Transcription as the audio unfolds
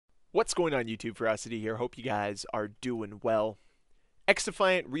What's going on YouTube? Ferocity here. Hope you guys are doing well.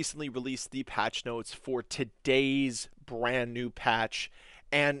 XDefiant recently released the patch notes for today's brand new patch,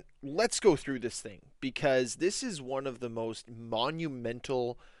 and let's go through this thing because this is one of the most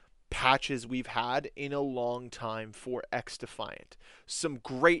monumental patches we've had in a long time for XDefiant. Some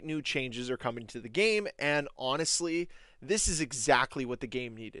great new changes are coming to the game, and honestly, this is exactly what the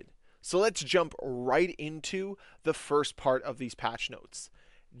game needed. So let's jump right into the first part of these patch notes.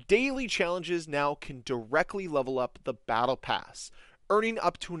 Daily challenges now can directly level up the Battle Pass, earning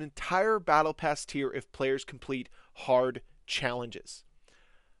up to an entire Battle Pass tier if players complete hard challenges.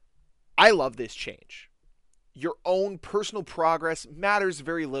 I love this change. Your own personal progress matters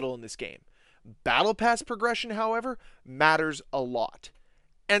very little in this game. Battle Pass progression, however, matters a lot.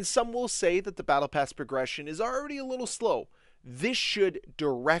 And some will say that the Battle Pass progression is already a little slow. This should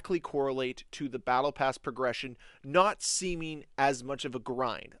directly correlate to the Battle Pass progression not seeming as much of a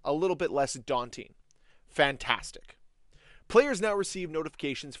grind, a little bit less daunting. Fantastic. Players now receive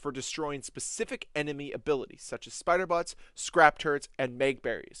notifications for destroying specific enemy abilities, such as spider bots, scrap turrets, and mag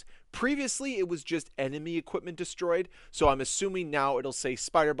berries. Previously, it was just enemy equipment destroyed, so I'm assuming now it'll say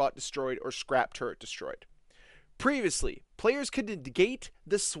spider bot destroyed or scrap turret destroyed. Previously, players could negate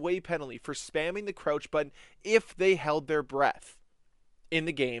the sway penalty for spamming the crouch button if they held their breath in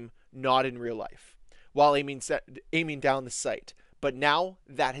the game, not in real life, while aiming down the sight. But now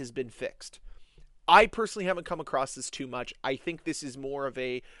that has been fixed. I personally haven't come across this too much. I think this is more of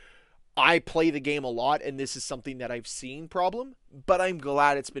a I play the game a lot and this is something that I've seen problem, but I'm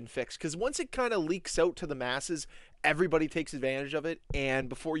glad it's been fixed because once it kind of leaks out to the masses, everybody takes advantage of it, and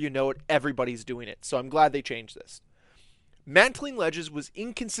before you know it, everybody's doing it. So I'm glad they changed this. Mantling ledges was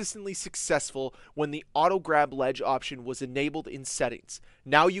inconsistently successful when the auto grab ledge option was enabled in settings.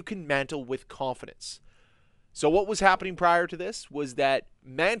 Now you can mantle with confidence. So what was happening prior to this was that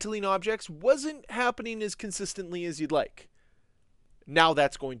mantling objects wasn't happening as consistently as you'd like. Now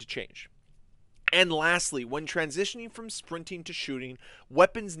that's going to change. And lastly, when transitioning from sprinting to shooting,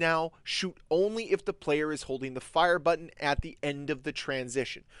 weapons now shoot only if the player is holding the fire button at the end of the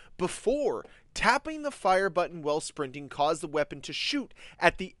transition. Before, tapping the fire button while sprinting caused the weapon to shoot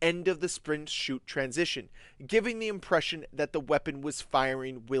at the end of the sprint-shoot transition, giving the impression that the weapon was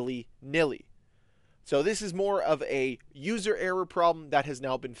firing willy-nilly. So this is more of a user error problem that has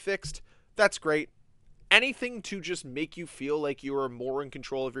now been fixed. That's great. Anything to just make you feel like you are more in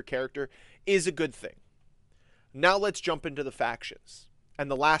control of your character is a good thing. Now let's jump into the factions. And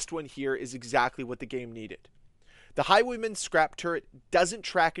the last one here is exactly what the game needed. The Highwayman's scrap turret doesn't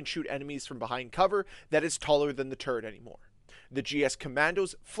track and shoot enemies from behind cover that is taller than the turret anymore. The GS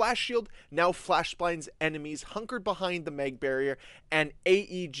Commando's flash shield now flash blinds enemies hunkered behind the mag barrier and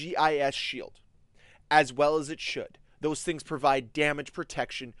AEGIS shield, as well as it should. Those things provide damage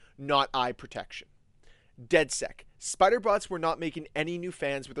protection, not eye protection. DedSec. Spiderbots were not making any new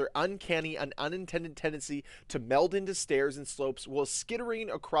fans with their uncanny and unintended tendency to meld into stairs and slopes while skittering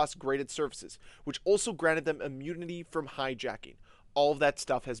across graded surfaces, which also granted them immunity from hijacking. All of that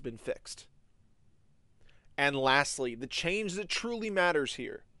stuff has been fixed. And lastly, the change that truly matters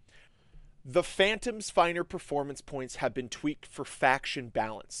here. The Phantom's finer performance points have been tweaked for faction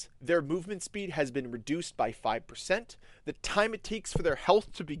balance. Their movement speed has been reduced by 5%. The time it takes for their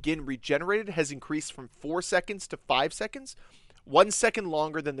health to begin regenerated has increased from 4 seconds to 5 seconds, 1 second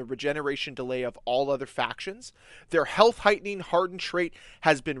longer than the regeneration delay of all other factions. Their health heightening hardened trait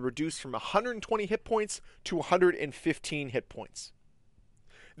has been reduced from 120 hit points to 115 hit points.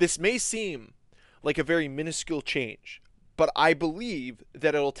 This may seem like a very minuscule change, but I believe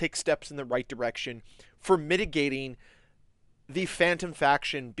that it'll take steps in the right direction for mitigating the Phantom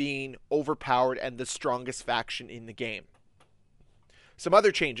faction being overpowered and the strongest faction in the game. Some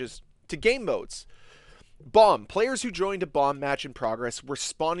other changes to game modes. Bomb. Players who joined a bomb match in progress were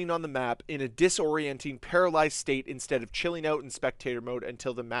spawning on the map in a disorienting, paralyzed state instead of chilling out in spectator mode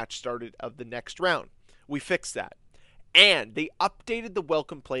until the match started of the next round. We fixed that. And they updated the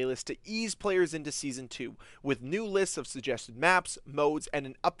welcome playlist to ease players into Season 2 with new lists of suggested maps, modes, and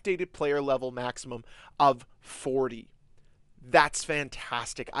an updated player level maximum of 40. That's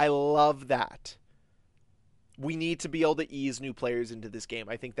fantastic. I love that. We need to be able to ease new players into this game.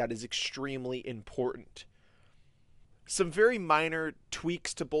 I think that is extremely important. Some very minor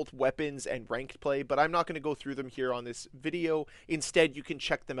tweaks to both weapons and ranked play, but I'm not going to go through them here on this video. Instead, you can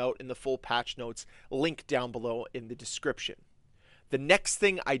check them out in the full patch notes, linked down below in the description. The next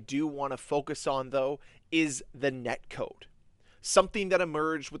thing I do want to focus on, though, is the netcode. Something that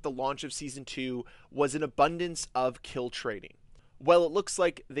emerged with the launch of Season 2 was an abundance of kill trading. Well, it looks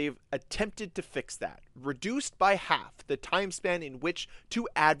like they've attempted to fix that, reduced by half the time span in which two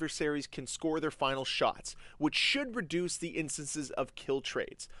adversaries can score their final shots, which should reduce the instances of kill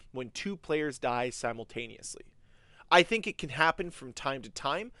trades when two players die simultaneously. I think it can happen from time to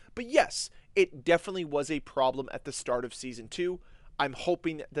time, but yes, it definitely was a problem at the start of Season 2. I'm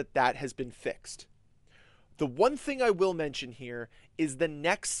hoping that that has been fixed. The one thing I will mention here is the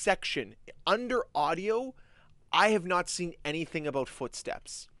next section under audio. I have not seen anything about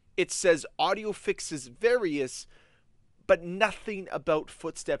footsteps. It says audio fixes various, but nothing about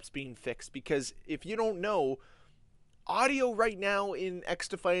footsteps being fixed, because if you don't know, audio right now in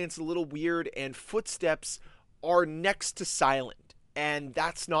XDefiant is a little weird, and footsteps are next to silent, and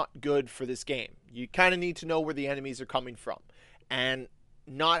that's not good for this game. You kind of need to know where the enemies are coming from, and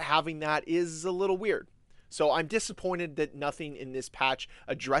not having that is a little weird. So I'm disappointed that nothing in this patch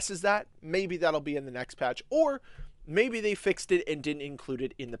addresses that. Maybe that'll be in the next patch, or maybe they fixed it and didn't include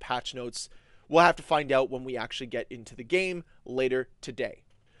it in the patch notes. We'll have to find out when we actually get into the game later today.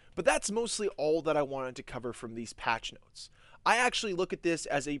 But that's mostly all that I wanted to cover from these patch notes. I actually look at this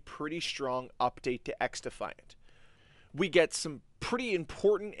as a pretty strong update to XDefiant. We get some pretty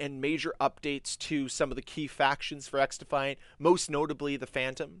important and major updates to some of the key factions for XDefiant, most notably the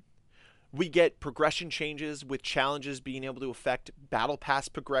Phantom. We get progression changes with challenges being able to affect Battle Pass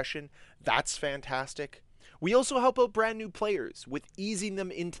progression. That's fantastic. We also help out brand new players with easing them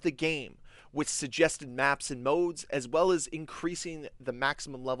into the game with suggested maps and modes, as well as increasing the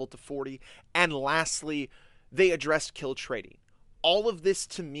maximum level to 40. And lastly, they addressed kill trading. All of this,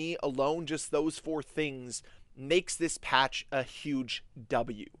 to me alone, just those four things, makes this patch a huge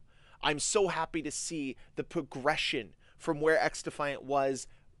W. I'm so happy to see the progression from where XDefiant was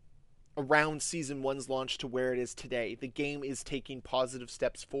around Season 1's launch to where it is today. The game is taking positive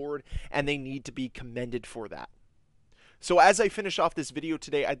steps forward, and they need to be commended for that. So as I finish off this video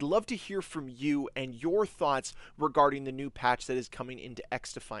today, I'd love to hear from you and your thoughts regarding the new patch that is coming into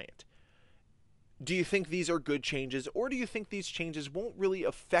XDefiant. Do you think these are good changes, or do you think these changes won't really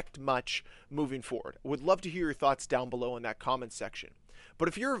affect much moving forward? I would love to hear your thoughts down below in that comment section. But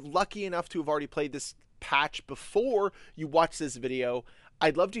if you're lucky enough to have already played this patch before you watch this video,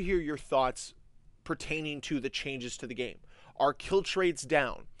 I'd love to hear your thoughts pertaining to the changes to the game. Are kill trades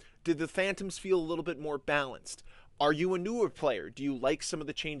down? Did the Phantoms feel a little bit more balanced? Are you a newer player? Do you like some of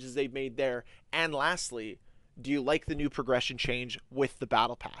the changes they've made there? And lastly, do you like the new progression change with the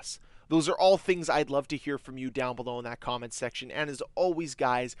Battle Pass? Those are all things I'd love to hear from you down below in that comment section. And as always,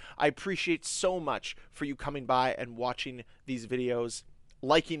 guys, I appreciate so much for you coming by and watching these videos,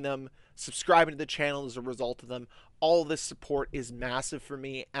 liking them, subscribing to the channel as a result of them. All this support is massive for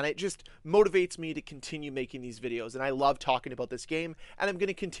me, and it just motivates me to continue making these videos. And I love talking about this game, and I'm going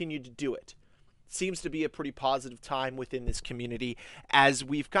to continue to do it. Seems to be a pretty positive time within this community, as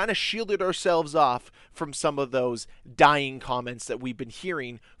we've kind of shielded ourselves off from some of those dying comments that we've been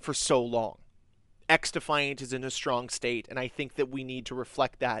hearing for so long. XDefiant is in a strong state, and I think that we need to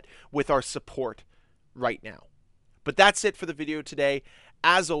reflect that with our support right now. But that's it for the video today.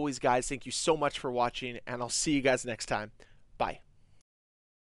 As always, guys, thank you so much for watching, and I'll see you guys next time. Bye.